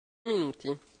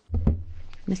Minuti.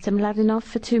 Mr. Mladinov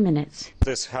for 2 minutes.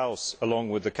 This House, along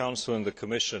with the Council and the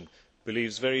Commission,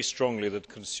 believes very strongly that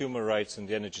consumer rights in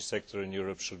the energy sector in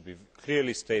Europe should be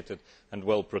clearly stated and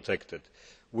well protected.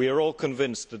 We are all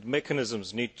convinced that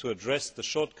mechanisms need to address the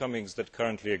shortcomings that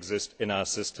currently exist in our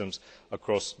systems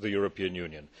across the European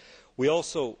Union. We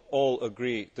also all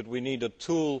agree that we need a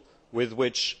tool with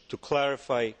which to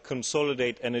clarify,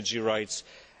 consolidate energy rights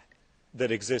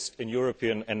that exist in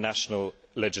European and national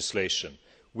legislation.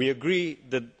 We agree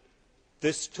that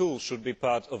this tool should be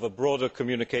part of a broader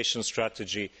communication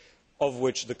strategy, of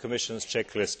which the Commission's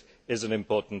checklist is an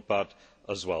important part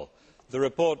as well. The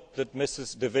report that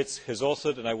Mrs De Vits has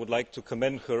authored, and I would like to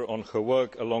commend her on her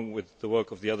work along with the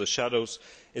work of the other shadows,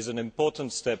 is an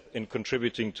important step in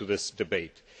contributing to this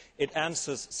debate. It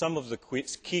answers some of the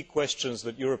key questions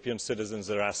that European citizens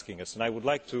are asking us, and I would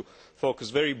like to focus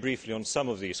very briefly on some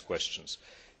of these questions.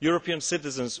 European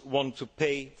citizens want to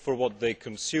pay for what they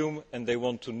consume, and they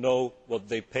want to know what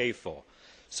they pay for.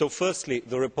 So firstly,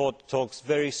 the report talks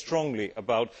very strongly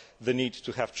about the need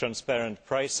to have transparent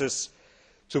prices,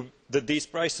 that these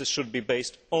prices should be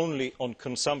based only on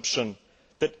consumption,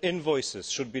 that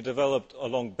invoices should be developed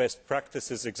along best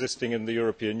practices existing in the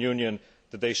European Union,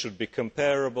 that they should be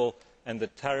comparable, and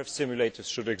that tariff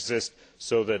simulators should exist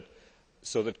so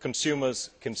that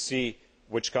consumers can see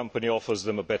which company offers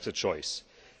them a better choice.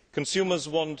 Consumers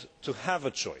want to have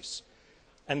a choice,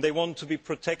 and they want to be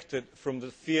protected from the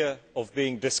fear of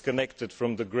being disconnected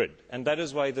from the grid, and that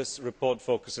is why this report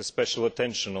focuses special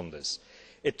attention on this.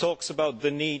 It talks about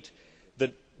the need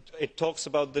to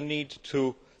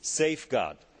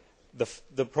safeguard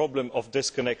the problem of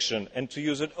disconnection and to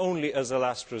use it only as a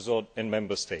last resort in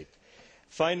Member States.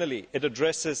 Finally, it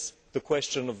addresses the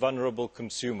question of vulnerable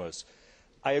consumers.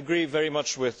 I agree very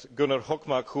much with Gunnar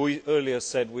Hökmark, who earlier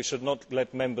said we should not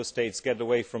let Member States get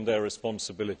away from their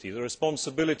responsibility. The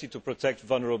responsibility to protect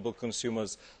vulnerable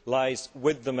consumers lies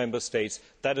with the Member States.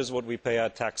 That is what we pay our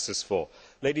taxes for.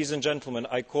 Ladies and gentlemen,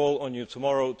 I call on you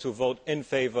tomorrow to vote in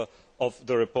favour of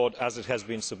the report as it has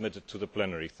been submitted to the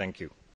plenary. Thank you.